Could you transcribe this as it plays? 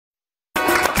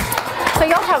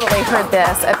y'all probably heard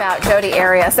this about Jodi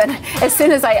Arias, and as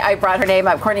soon as I brought her name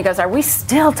up, Courtney goes, "Are we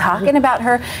still talking about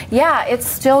her?" Yeah, it's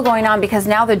still going on because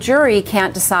now the jury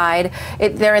can't decide.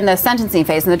 They're in the sentencing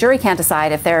phase, and the jury can't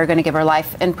decide if they're going to give her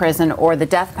life in prison or the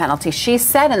death penalty. She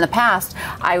said in the past,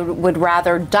 "I would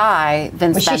rather die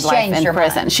than spend life in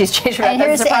prison." She's changed her mind.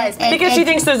 Because she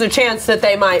thinks there's a chance that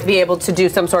they might be able to do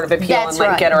some sort of appeal and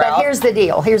like get her out. But here's the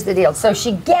deal. Here's the deal. So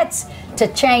she gets to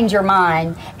change her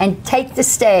mind and take the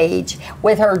stage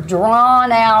with her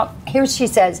drawn out. Here she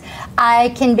says,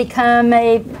 "I can become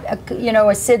a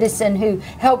citizen who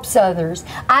helps others.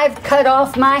 I've cut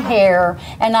off my hair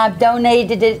and I've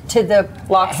donated it to the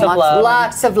Locks of Love.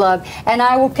 Locks of Love, and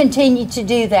I will continue to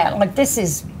do that." Like, this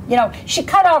is, she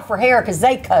cut off her hair because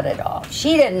they cut it off.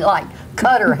 She didn't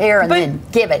cut her hair and then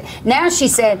give it. Now she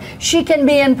said she can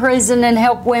be in prison and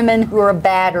help women who are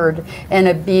battered and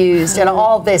abused and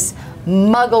all this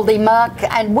muggledy-muck,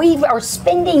 and we are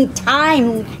spending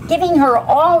time giving her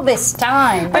all this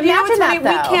time. But we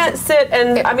can't sit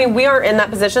and, I mean, we aren't in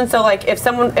that position, so like if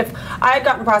I had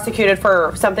gotten prosecuted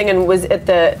for something and was at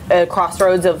the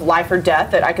crossroads of life or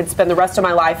death, that I could spend the rest of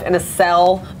my life in a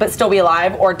cell but still be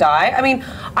alive or die, I mean,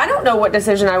 I don't know what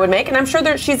decision I would make, and I'm sure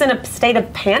that she's in a state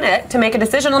of panic to make a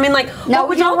decision. I mean, like, no, what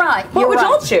would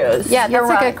y'all choose? Yeah, that's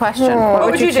a good question.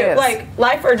 What would you do? Like,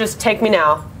 life or just take me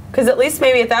now? Because at least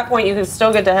maybe at that point you could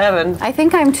still get to heaven. I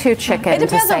think I'm too chicken to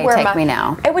say take me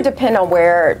now. It would depend on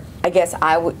where I guess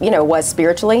I was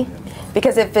spiritually.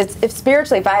 Because if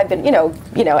spiritually, if I had been,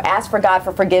 asked for God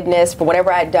for forgiveness for whatever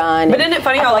I'd done. But isn't it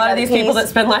funny how a lot of these people that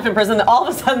spend life in prison, all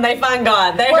of a sudden they find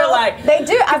God? They do.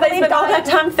 I believe spend all that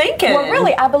time thinking. Well,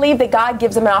 really, I believe that God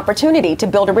gives them an opportunity to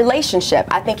build a relationship.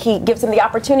 I think He gives them the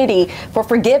opportunity for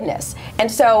forgiveness.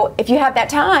 And so, if you have that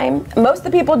time, most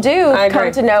of the people do come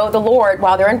to know the Lord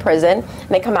while they're in prison, and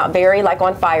they come out very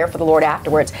on fire for the Lord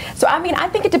afterwards. So, I mean, I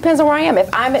think it depends on where I am. If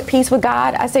I'm at peace with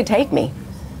God, I say, take me.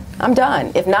 I'm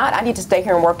done. If not, I need to stay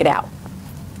here and work it out.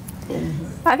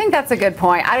 I think that's a good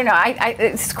point. I don't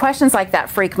know. Questions like that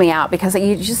freak me out because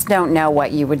you just don't know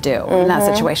what you would do in that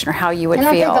situation or how you would feel.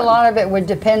 I think a lot of it would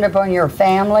depend upon your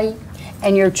family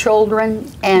and your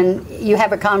children, and you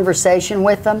have a conversation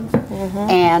with them,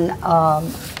 and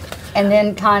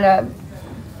then kind of,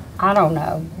 I don't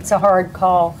know. It's a hard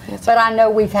call, but I know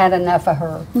we've had enough of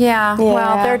her. Yeah.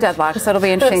 Well, they're deadlocked, so it'll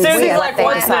be interesting to see what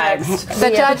they decide.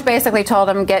 The judge basically told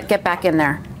him, get back in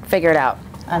there, figure it out.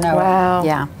 I know. Wow.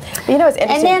 Yeah. It's interesting.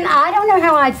 And then I don't know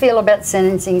how I feel about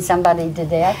sentencing somebody to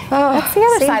death. Oh, that's the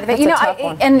other side of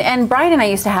it. And Brian and I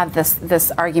used to have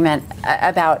this argument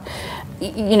about,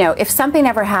 if something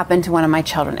ever happened to one of my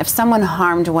children, if someone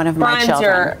harmed one of my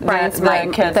children, Brian's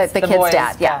the kid's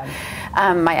dad, yeah.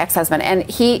 My ex-husband, and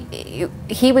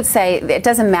he would say it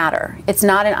doesn't matter. It's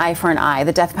not an eye for an eye.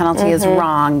 The death penalty is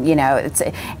wrong. And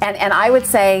I would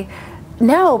say,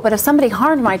 no. But if somebody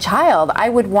harmed my child, I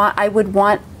would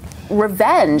want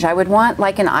revenge. I would want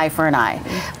an eye for an eye.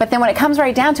 But then when it comes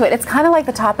right down to it, it's kind of like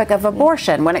the topic of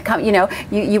abortion. When it comes,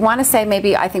 you want to say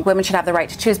maybe I think women should have the right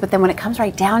to choose, but then when it comes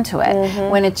right down to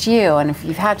it, when it's you and if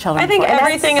you've had children, I think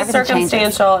everything is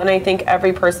circumstantial, and I think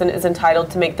every person is entitled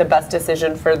to make the best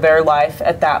decision for their life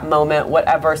at that moment,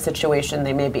 whatever situation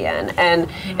they may be in. And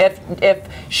if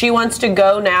she wants to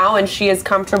go now and she is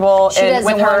comfortable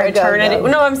with her eternity,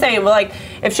 no, I'm saying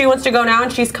if she wants to go now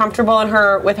and she's comfortable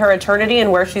with her eternity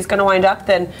and where she's going to wind up,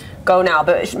 then go now.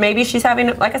 But maybe she's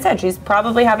having, like I said, she's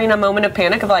probably having a moment of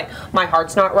panic of my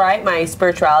heart's not right, my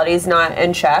spirituality's not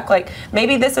in check.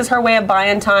 Maybe this is her way of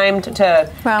buying time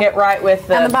to get right with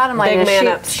the, and the bottom line big man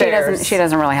is upstairs. she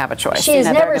doesn't really have a choice. She has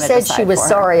never said she was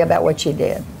sorry about what she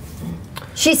did.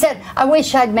 She said, "I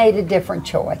wish I'd made a different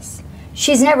choice."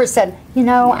 She's never said,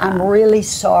 "I'm really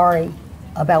sorry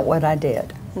about what I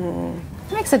did."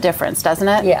 It makes a difference, doesn't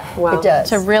it? Yeah, it does.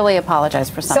 To really apologize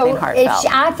for something heartfelt.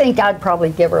 I think I'd probably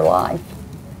give her life.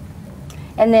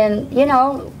 And then,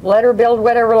 let her build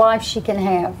whatever life she can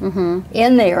have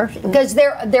in there. Because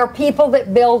there are people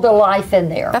that build a life in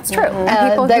there. That's true.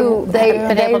 People who have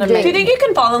been able to make. Do you think you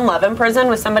can fall in love in prison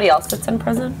with somebody else that's in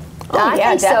prison? I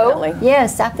think definitely. So.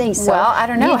 Yes, I think so. Well, I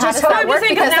don't know. How does that work?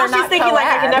 Because now she's thinking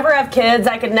I could never have kids.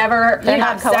 I could never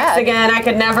have sex again. I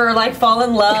could never fall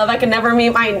in love. I could never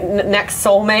meet my next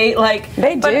soulmate.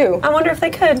 They do. I wonder if they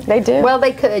could. They do. Well,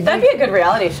 they could. That'd be a good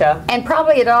reality show. And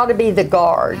probably it ought to be the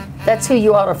guard. That's who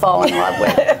you ought to fall in love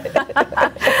with.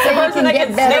 So you can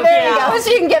get better. There you go. So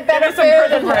you can get better food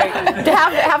and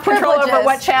have control over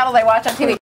what channel they watch on TV.